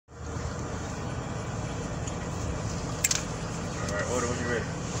Order when you're ready.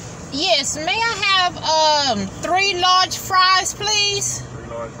 Yes, may I have 3 large fries, please? 3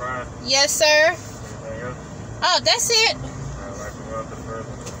 large fries? Yes, sir. Anything else? Oh, that's it. Alright, come on to the first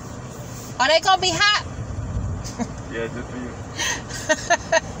one. Are they gonna be hot? Yeah, just for you.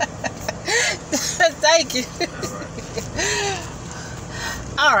 Thank you.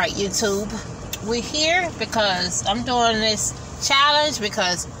 Alright. Alright, YouTube. We're here because I'm doing this challenge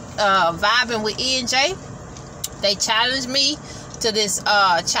because Vibing with ENJ, they challenged me to this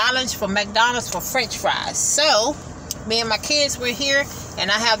challenge for McDonald's for French fries. So me and my kids were here, and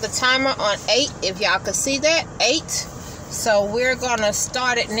I have the timer on 8, if y'all can see that, 8. So we're gonna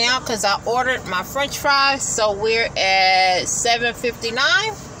start it now because I ordered my French fries. So we're at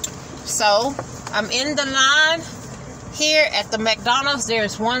 7:59. So I'm in the line here at the McDonald's.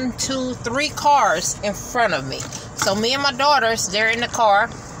 There's 1, 2, 3 cars in front of me. So me and my daughters, they're in the car.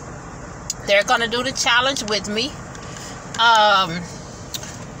 They're gonna do the challenge with me.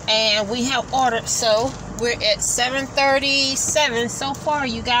 And we have ordered, so we're at 7:37 so far,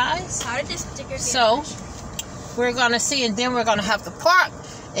 you guys. How did this sticker get So we're gonna see, and then we're gonna have to park,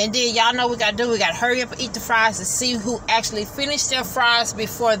 and then y'all know what we gotta do. We gotta hurry up and eat the fries to see who actually finished their fries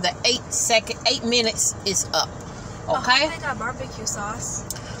before the 8 minutes is up. Okay? They got barbecue sauce.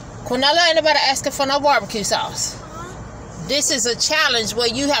 Quinella, ain't nobody asking for no barbecue sauce. This is a challenge where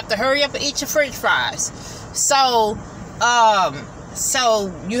you have to hurry up and eat your French fries. So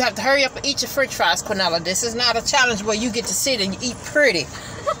you have to hurry up and eat your French fries, Quinella. This is not a challenge where you get to sit and eat pretty.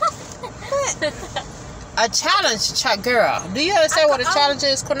 A challenge, girl. Do you understand what a challenge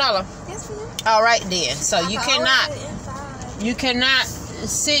is, Quinella? Yes, we do. All right, then. So you cannot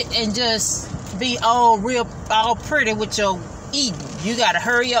sit and just be all pretty with your eating. You gotta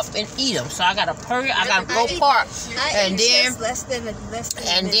hurry up and eat them. So I gotta hurry. I gotta go park, and then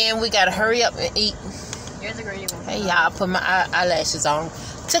we gotta hurry up and eat. Here's a greedy one. Hey y'all, I put my eyelashes on.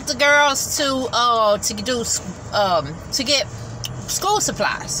 Took the girls to get school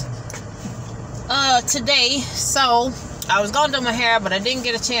supplies today. So I was gonna do my hair, but I didn't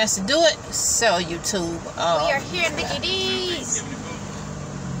get a chance to do it. So YouTube, we are here in Mickey D's.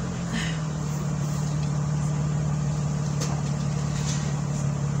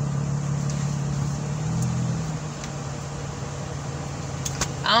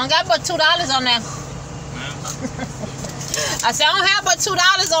 I don't got but $2 on there. I said I don't have but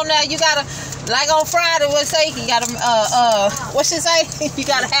 $2 on there. You gotta, like on Friday, what say? You gotta what she say? You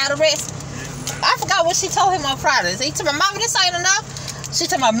gotta have the rest. I forgot what she told him on Friday. He told my mama, this ain't enough. She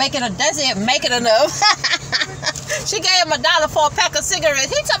told me make it enough. She gave him $1 for a pack of cigarettes.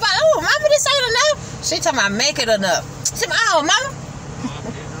 He told me, oh mama, this ain't enough. She told me make it enough. She told me, oh mama.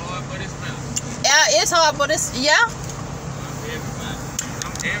 Yeah, it's hard, but it's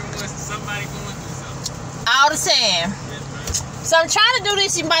Somebody going through something. all the time. So I'm trying to do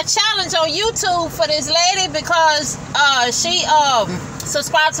this in my challenge on YouTube for this lady because she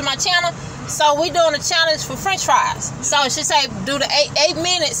subscribed to my channel. So we doing a challenge for French fries. So she said do the 8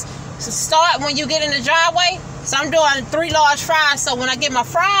 minutes. So start when you get in the driveway. So I'm doing 3 large fries. So when I get my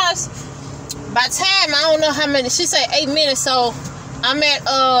fries, by time I don't know how many. She said 8 minutes. So I'm at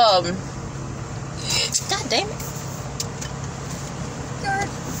God damn it.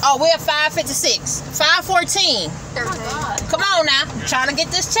 Oh, we're at 5:56. 5:14. Oh my God. Come on now. I'm trying to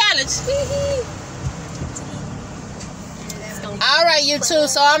get this challenge. All right, YouTube.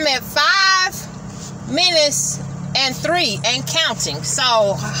 So I'm at 5 minutes and 3 and counting.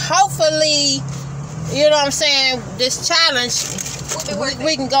 So hopefully, you know what I'm saying, this challenge,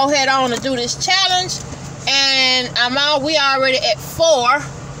 we can go ahead on and do this challenge. And we already at 4.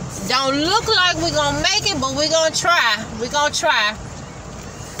 Don't look like we're going to make it, but we're going to try. We're going to try.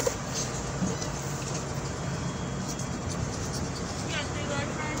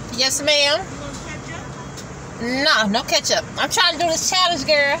 Yes, ma'am. No ketchup. I'm trying to do this challenge,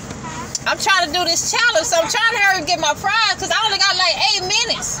 girl. I'm trying to do this challenge, so I'm trying to hurry and get my fries because I only got like 8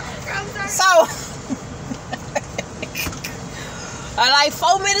 minutes. So, I like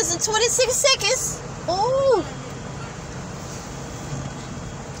 4 minutes and 26 seconds. Ooh.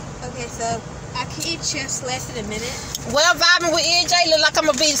 Okay, so I can eat chips less than a minute. Well, Vibing with ENJ look like I'm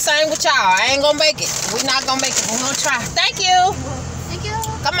going to be the same with y'all. I ain't going to make it. We're not going to make it. We're going to try. Thank you. Thank you.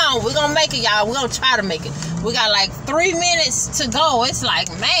 Come on, we're gonna make it, y'all. We're gonna try to make it. We got like 3 minutes to go. It's like,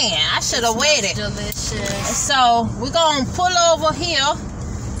 man, I should have waited. Delicious. So we're gonna pull over here,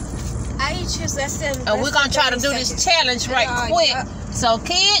 I eat chips less than. and we're gonna try to do this challenge right quick. Yeah. So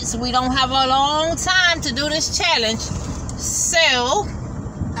kids, we don't have a long time to do this challenge. So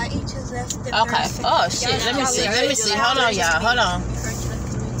I eat chips less than. okay. Oh shit. Let me see. Hold on, y'all. Hold on.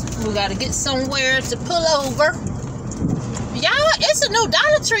 We gotta get somewhere to pull over. Y'all, it's a new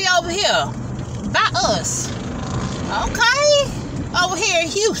Dollar Tree over here by us. Okay. Over here in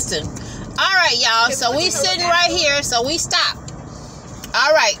Houston. Alright, y'all. So we sitting right here. So we stop.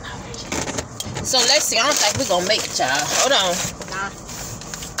 Alright. So let's see. I don't think we're going to make it, y'all. Hold on.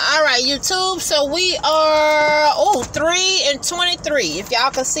 Alright, YouTube. So we are, 3 and 23. If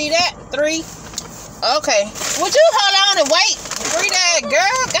y'all can see that. 3. Okay. Would you hold on and wait? Free that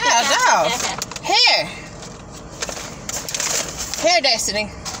girl. God, dog. Here,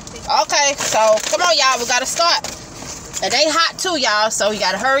 Destiny. Okay. So, come on, y'all. We got to start. And they hot too, y'all. So, you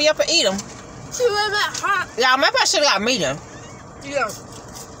got to hurry up and eat them. See what that hot? Y'all, maybe I should have got medium. Yeah.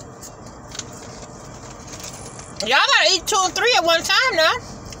 Y'all got to eat 2 and 3 at one time now.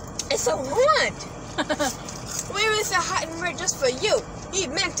 It's a want. We was a hot and red just for you. He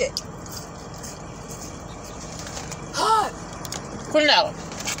meant it. Hot. Quinella.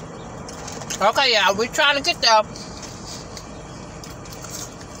 Okay, y'all. We're trying to get there.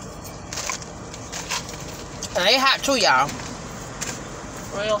 And they hot too, y'all.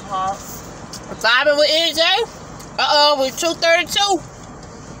 Real hot. Vibing with NJ. We're 2:32.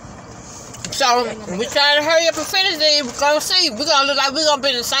 So, we're trying to hurry up and finish these. We're going to see. We're going to look like we're going to be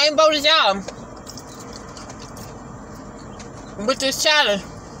in the same boat as y'all. With this challenge.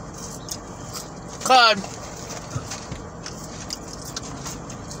 Because,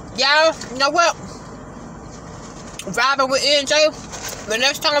 y'all, you know what? Vibing with NJ. The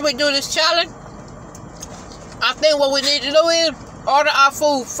next time we do this challenge, I think what we need to do is order our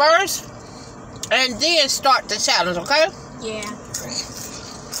food first and then start the challenge, okay? Yeah.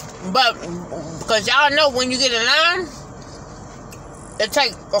 But because y'all know when you get in line, it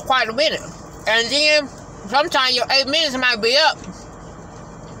takes quite a minute. And then sometimes your 8 minutes might be up.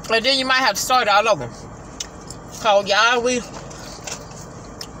 And then you might have to start all over. So y'all, we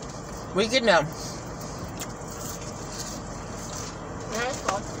getting them.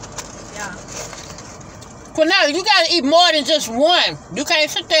 Yeah. Cornelia, you gotta eat more than just one. You can't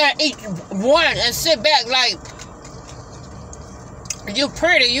sit there and eat one and sit back like you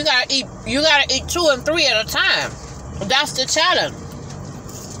pretty. You gotta eat 2 and 3 at a time. That's the challenge.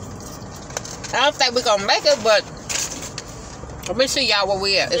 I don't think we're gonna make it, but let me see y'all where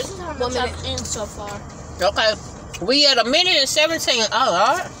we at. This is how much I've eaten so far. Okay. We at 1:17. Oh,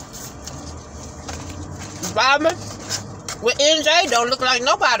 alright. Robin with NJ don't look like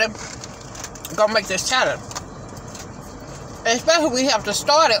nobody gonna make this challenge. Especially we have to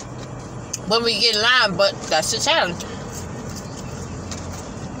start it when we get in line, but that's the challenge.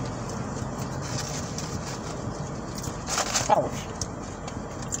 Oh.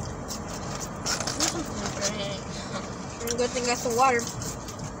 Good thing I got some water.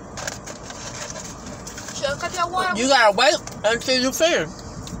 Should I cut that water? You gotta wait until you finish.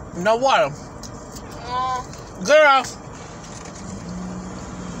 No water. Girl.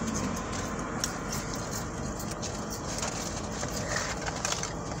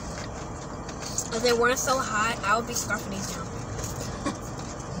 If they weren't so hot, I would be scarfing these down.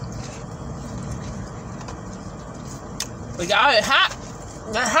 But y'all, it's hot.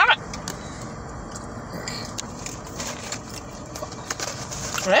 It's hot.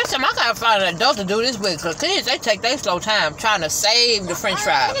 Next time I gotta find an adult to do this with, because kids, they take their slow time trying to save the french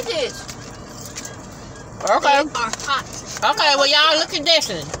fries. Look at this. Okay. They are hot. Okay, well, y'all, look at this.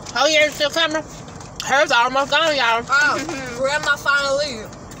 Hold yours to the camera. Hers almost gone, y'all. Oh, where am I final leave?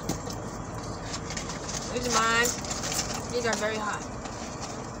 These are mine. These are very hot.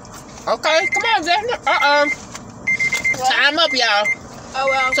 Okay, come on, Destiny. Time up, y'all. Oh,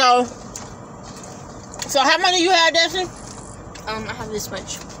 well. So how many you have, Destiny? I have this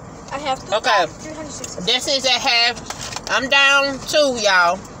much. I have 360. Destiny's at half. I'm down 2,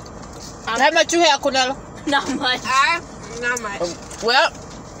 y'all. How much you have, Cornelia? Not much. Not much. Well,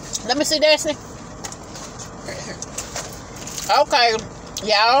 let me see, Destiny. Okay,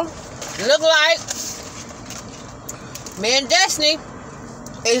 y'all. Look like me and Destiny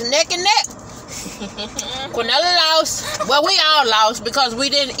is neck and neck. Cornelia lost. Well, we all lost because we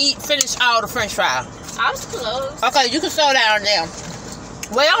didn't finish all the french fries. I was close. Okay, you can slow down now.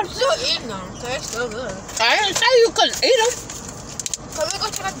 Well, I'm still eating them. They're still good. I didn't say you couldn't eat them. Can we go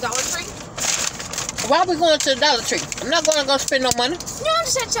to the Dollar Tree? Why are we going to the Dollar Tree? I'm not going to go spend no money. No, I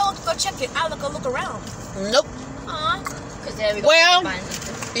just said to go check it out, go look around. Nope. Well,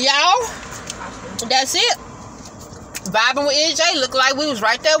 y'all, that's it. Vibing with NJ looked like we was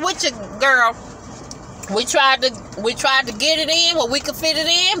right there with you, girl. We tried to get it in where we could fit it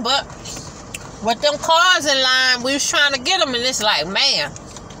in, but with them cars in line, we was trying to get them, and it's like, man.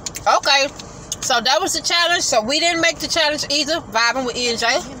 Okay, so that was the challenge. So we didn't make the challenge either. Vibing with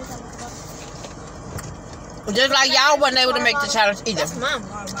NJ. Just like y'all wasn't able to make the challenge either. That's mine.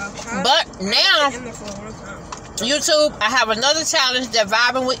 But now, YouTube, I have another challenge that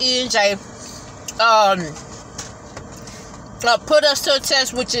Vibing with ENJ put us to a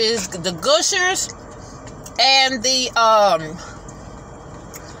test, which is the Gushers and the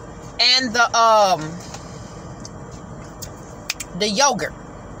yogurt.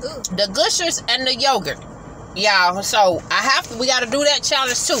 Ooh. The Gushers and the yogurt. Yeah, so we gotta do that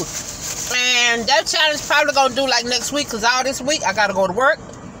challenge too. And that challenge probably gonna do like next week, cause all this week I gotta go to work.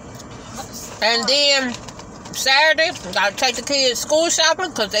 And then Saturday, I gotta take the kids school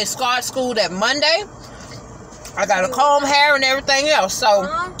shopping, cause they start school that Monday. I gotta comb hair and everything else. So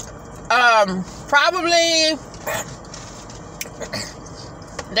probably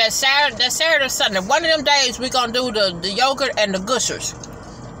that Saturday or Sunday, one of them days we gonna do the yogurt and the Gushers.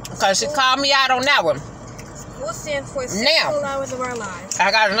 Cause she called me out on that one. We'll stand for 6 Now, full hours of our lives.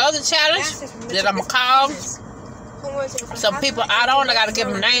 I got another challenge that I'm gonna call some people out on. I gotta give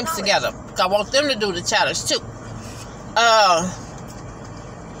them names together. I want them to do the challenge too. I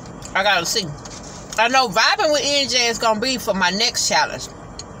gotta see. I know Vibing with ENJ is gonna be for my next challenge.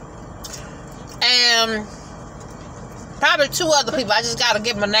 And probably 2 other people. I just gotta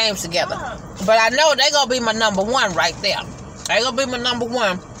get my names together. But I know they're gonna be my number 1 right there. They're gonna be my number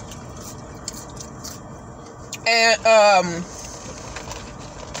 1. And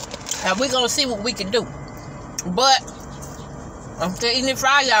we're gonna see what we can do. But I'm still eating it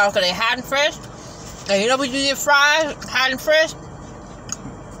fried, y'all, because they hot and fresh. And you know we do get fried, hot and fresh,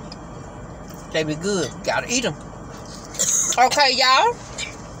 they be good. Gotta eat them. Okay, y'all.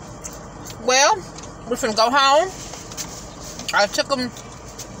 Well, we're finna go home. I took them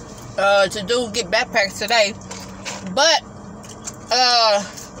to get backpacks today. But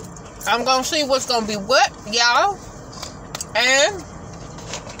I'm gonna see what's gonna be what, y'all. And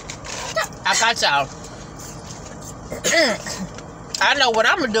I got y'all. I know what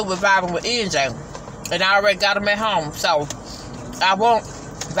I'm gonna do with Vibing with ENJ. And I already got them at home. So I want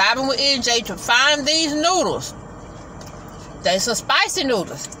Vibing with ENJ to find these noodles. They some spicy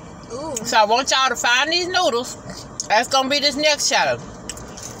noodles. Ooh. So I want y'all to find these noodles. That's gonna be this next challenge.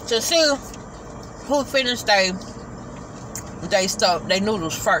 To see who finished they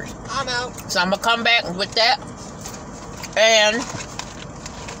noodles first. I'm out. So I'm gonna come back with that, and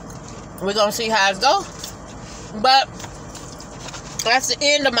we're gonna see how it goes. But that's the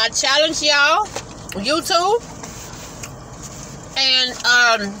end of my challenge, y'all. YouTube, and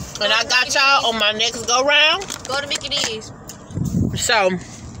I got y'all on my next go round. Go to Mickey D's. So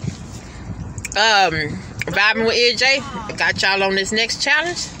Vibing with ENJ, I got y'all on this next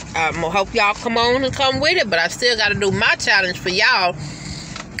challenge. I hope y'all come on and come with it, but I still got to do my challenge for y'all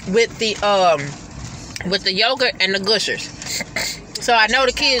with the yogurt and the Gushers. So I know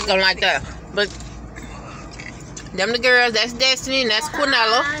the kids gonna like that. But them the girls. That's Destiny and that's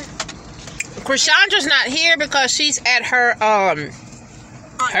Quinella. Krishandra's not here because she's at her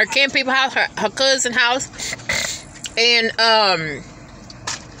Ken people house, her cousin house, and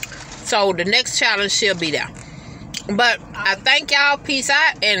so the next challenge she'll be there. But I thank y'all. Peace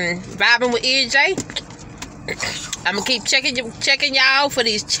out and Vibing with ENJ. I'm gonna keep checking y'all for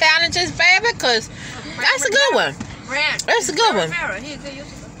these challenges, baby, cause that's a good one. That's a good one.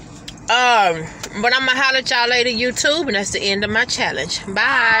 But I'm gonna holler at y'all later, YouTube, and that's the end of my challenge.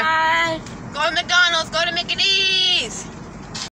 Bye. Go to McDonald's. Go to Mickey D's.